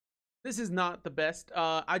This is not the best.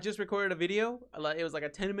 I just recorded a video. It was like a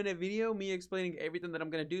 10-minute video, me explaining everything that I'm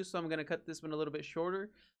gonna do. So I'm gonna cut this one a little bit shorter.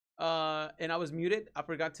 And I was muted. I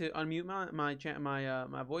forgot to unmute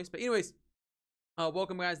my voice. But anyways,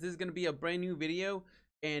 welcome guys. This is gonna be a brand new video,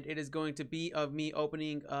 and it is going to be of me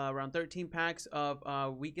opening around 13 packs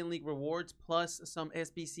of Weekend League rewards plus some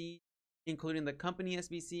SBC, including the company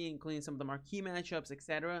SBC, including some of the marquee matchups,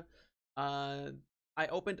 etc. I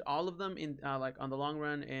opened all of them in like on the long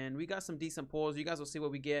run, and we got some decent pulls. You guys will see what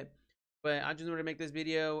we get, but I just wanted to make this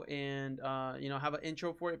video and you know, have an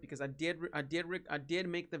intro for it because I did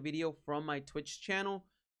make the video from my Twitch channel.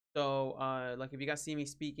 So like if you guys see me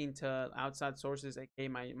speaking to outside sources, aka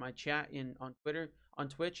my chat on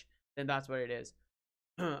Twitch, then that's what it is.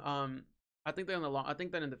 I think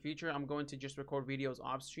that in the future I'm going to just record videos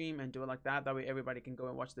off stream and do it like that. That way everybody can go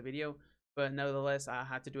and watch the video. But nevertheless, I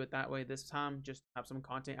had to do it that way this time, just to have some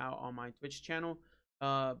content out on my Twitch channel.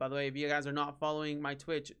 By the way, if you guys are not following my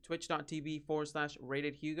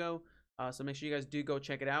twitch.tv/RatedHugo, so make sure you guys do go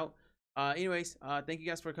check it out. Anyways, thank you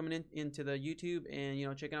guys for coming into the YouTube and, you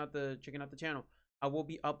know, checking out the channel. I will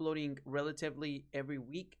be uploading relatively every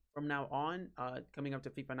week from now on, coming up to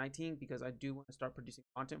FIFA 19, because I do want to start producing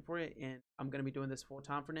content for it, and I'm going to be doing this full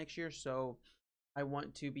time for next year, so I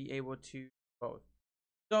want to be able to do both.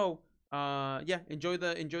 So yeah, enjoy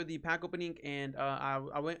the pack opening, and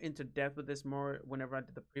I went into depth with this more whenever I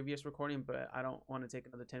did the previous recording, but I don't want to take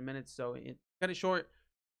another 10 minutes, so cut it short.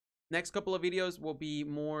 Next couple of videos will be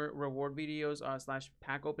more reward videos slash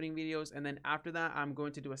pack opening videos, and then after that I'm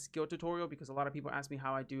going to do a skill tutorial, because a lot of people ask me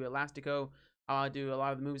how I do Elastico, how I do a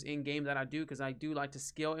lot of the moves in game that I do, because I do like to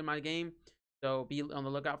skill in my game. So be on the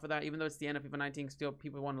lookout for that. Even though it's the end of FIFA 19, still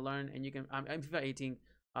people want to learn, and you can I'm FIFA 18,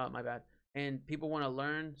 my bad, and people want to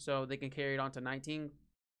learn so they can carry it on to 19.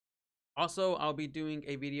 Also, I'll be doing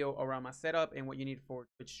a video around my setup and what you need for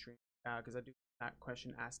Twitch stream, because I do that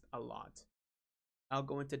question asked a lot. I'll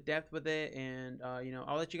go into depth with it, and you know,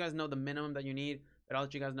 I'll let you guys know the minimum that you need, but I'll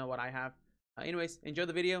let you guys know what I have. Anyways, enjoy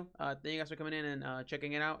the video. Thank you guys for coming in and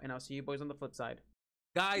checking it out, and I'll see you boys on the flip side.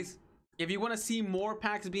 Guys, if you want to see more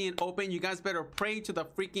packs being open, you guys better pray to the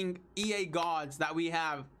freaking EA gods that we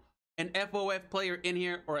have an FOF player in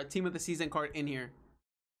here or a team of the season card in here.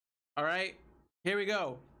 All right, here we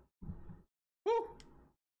go. Woo!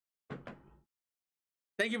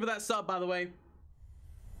 Thank you for that sub, by the way.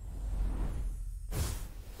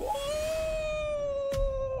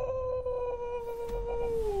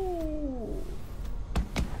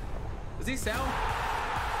 Does he sell?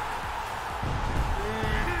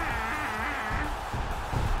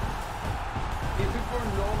 Is it for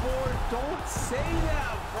Noble? Don't say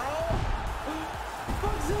that, bro.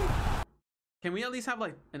 Fuck's sake. Can we at least have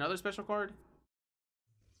like another special card?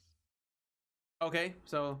 Okay,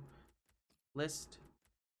 so list.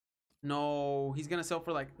 No, he's gonna sell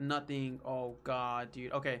for like nothing. Oh god,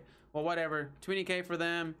 dude. Okay, well, whatever. 20k for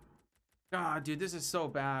them. God, dude, this is so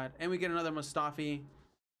bad. And we get another Mustafi.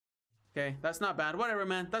 Okay, that's not bad. Whatever,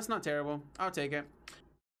 man. That's not terrible. I'll take it.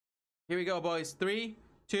 Here we go, boys. 3,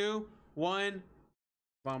 2, 1.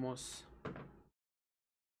 Vamos.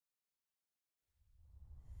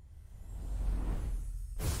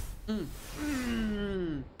 Oh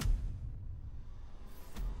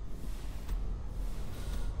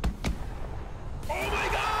my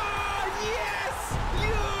god! Yes!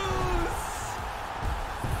 Yes!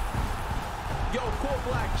 Yo, Cool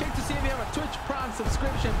Black, check to see if you have a Twitch Prime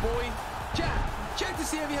subscription, boy. Chat, check to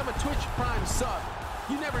see if you have a Twitch Prime sub.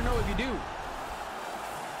 You never know if you do.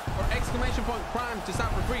 Or exclamation point Prime to sign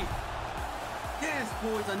for free. Yes,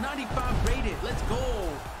 boys, a 95 rated. Let's go.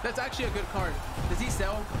 That's actually a good card. Does he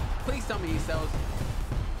sell? Please tell me he sells.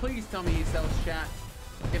 Please tell me he sells, chat.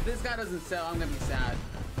 If this guy doesn't sell, I'm gonna be sad.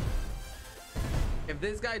 If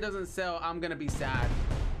this guy doesn't sell, I'm gonna be sad.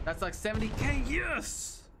 That's like 70k.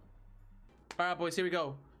 Yes. All right, boys, here we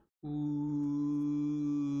go. Ooh.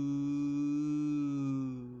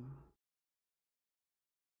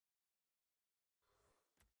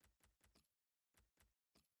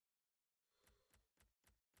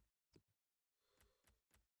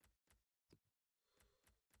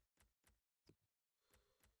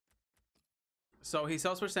 So he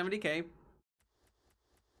sells for 70k.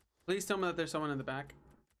 Please tell me that there's someone in the back.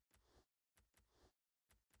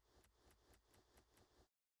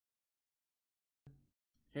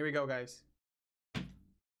 Here we go, guys.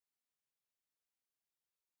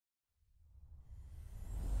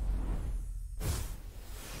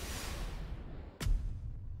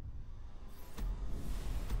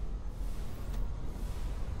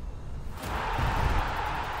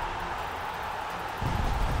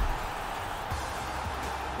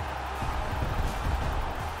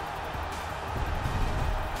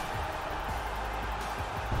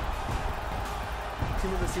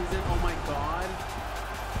 team of the season. Oh my god.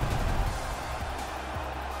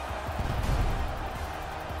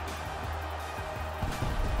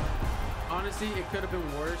 Honestly, it could have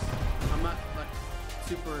been worse. I'm not like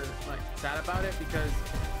super like sad about it because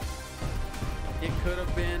it could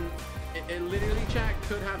have been, it literally, chat,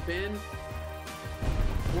 could have been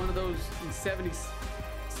one of those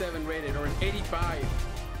 77 rated or an 85.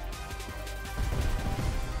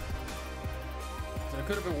 So it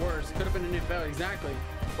could have been worse. It could have been an NFL. Exactly.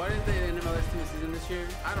 Why didn't they end MLS team of the season this year?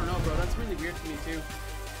 I don't know, bro. That's really weird to me too.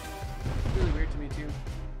 Really weird to me too.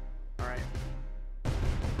 All right.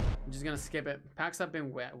 I'm just gonna skip it. Packs have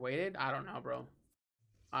been weighted. I don't know, bro.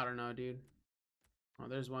 I don't know, dude. Oh,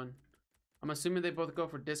 there's one. I'm assuming they both go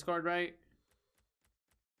for discard, right?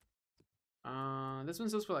 This one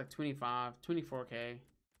sells for like 24k.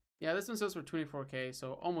 Yeah, this one sells for 24k,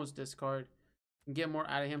 so almost discard. And get more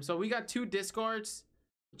out of him. So we got 2 discards,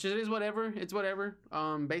 which it is whatever. It's whatever.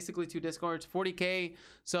 Basically 2 discards, 40k.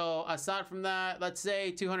 So aside from that, let's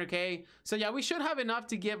say 200k. So yeah, we should have enough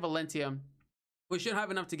to get Valencia. We should have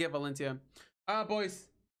enough to get Valencia. Boys,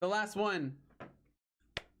 the last one.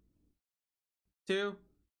 2,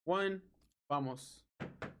 1, vamos.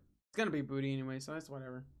 It's gonna be booty anyway, so that's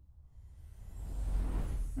whatever.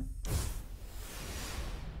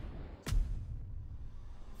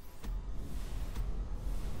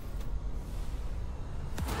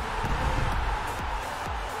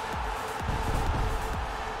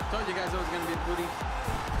 Told you guys it was gonna be booty.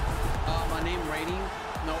 My name rating,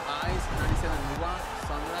 no eyes, 97 Lua,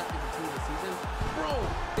 Sandra, is the team of the season. Bro,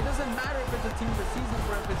 it doesn't matter if it's a team of the season,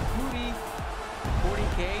 bro. If it's booty,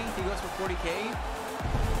 40k, he goes for 40k.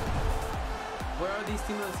 Where are these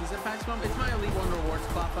team of the season packs from? It's my Elite 1 rewards,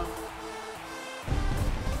 Klappa.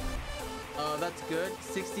 That's good.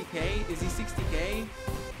 60k. Is he 60k?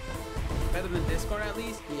 Better than Discord at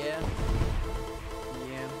least? Yeah.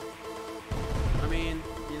 Yeah. I mean,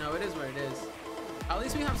 you know, it is what it is. At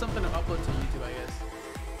least we have something to upload to YouTube, I guess.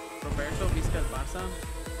 Roberto Vizcas Barca.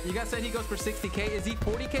 You guys said he goes for 60k. Is he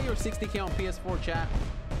 40k or 60k on PS4, chat?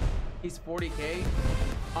 He's 40k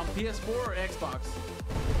on PS4 or Xbox.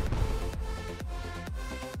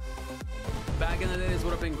 Back in the days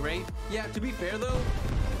would have been great. Yeah, to be fair though,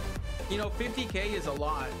 you know, 50k is a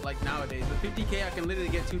lot like nowadays. But 50k, I can literally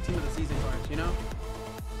get 2 team of the season cards, you know?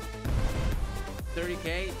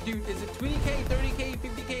 30k, dude, is it 20k, 30k,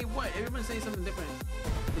 50k? What? Everyone's saying something different.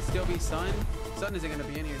 It still be Sun. Sun isn't gonna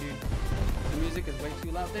be in here, dude. The music is way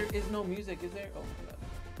too loud. There is no music, is there? Oh my god.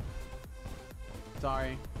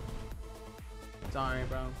 Sorry. Sorry,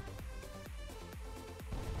 bro.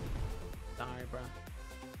 Sorry, bro.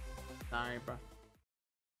 Sorry, bro.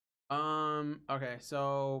 Okay,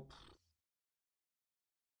 so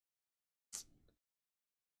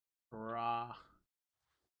bruh.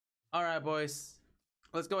 All right, boys.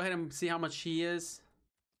 Let's go ahead and see how much he is.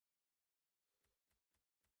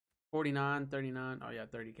 49, 39. Oh yeah,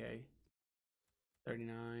 30k.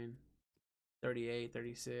 39, 38,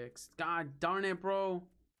 36. God darn it, bro.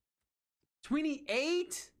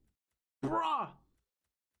 28? Bruh.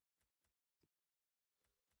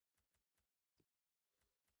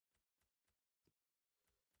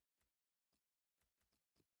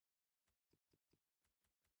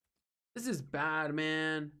 This is bad,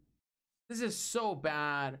 man. This is so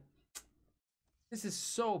bad. This is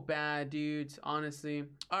so bad, dudes. Honestly.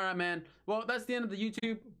 All right, man. Well, that's the end of the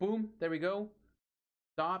YouTube. Boom. There we go.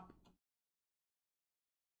 Stop.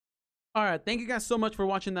 All right, thank you guys so much for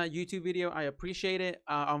watching that YouTube video. I appreciate it.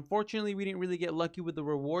 Unfortunately, we didn't really get lucky with the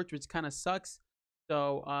rewards, which kind of sucks.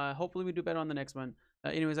 So hopefully we do better on the next one.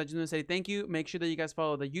 Anyways, I just want to say thank you. Make sure that you guys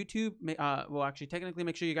follow the YouTube. Well, actually, technically,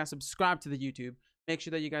 make sure you guys subscribe to the YouTube. Make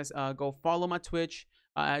sure that you guys go follow my Twitch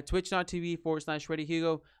at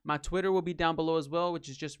twitch.tv/RateedHugo. My Twitter will be down below as well, which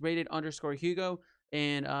is just rated_Hugo.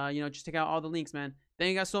 And, you know, just check out all the links, man. Thank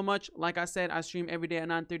you guys so much. Like I said, I stream every day at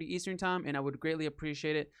 9:30 Eastern time, and I would greatly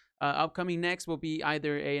appreciate it. Upcoming next will be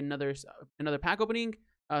either another pack opening,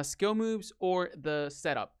 skill moves, or the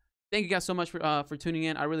setup. Thank you guys so much for tuning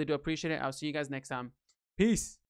in. I really do appreciate it. I'll see you guys next time. Peace.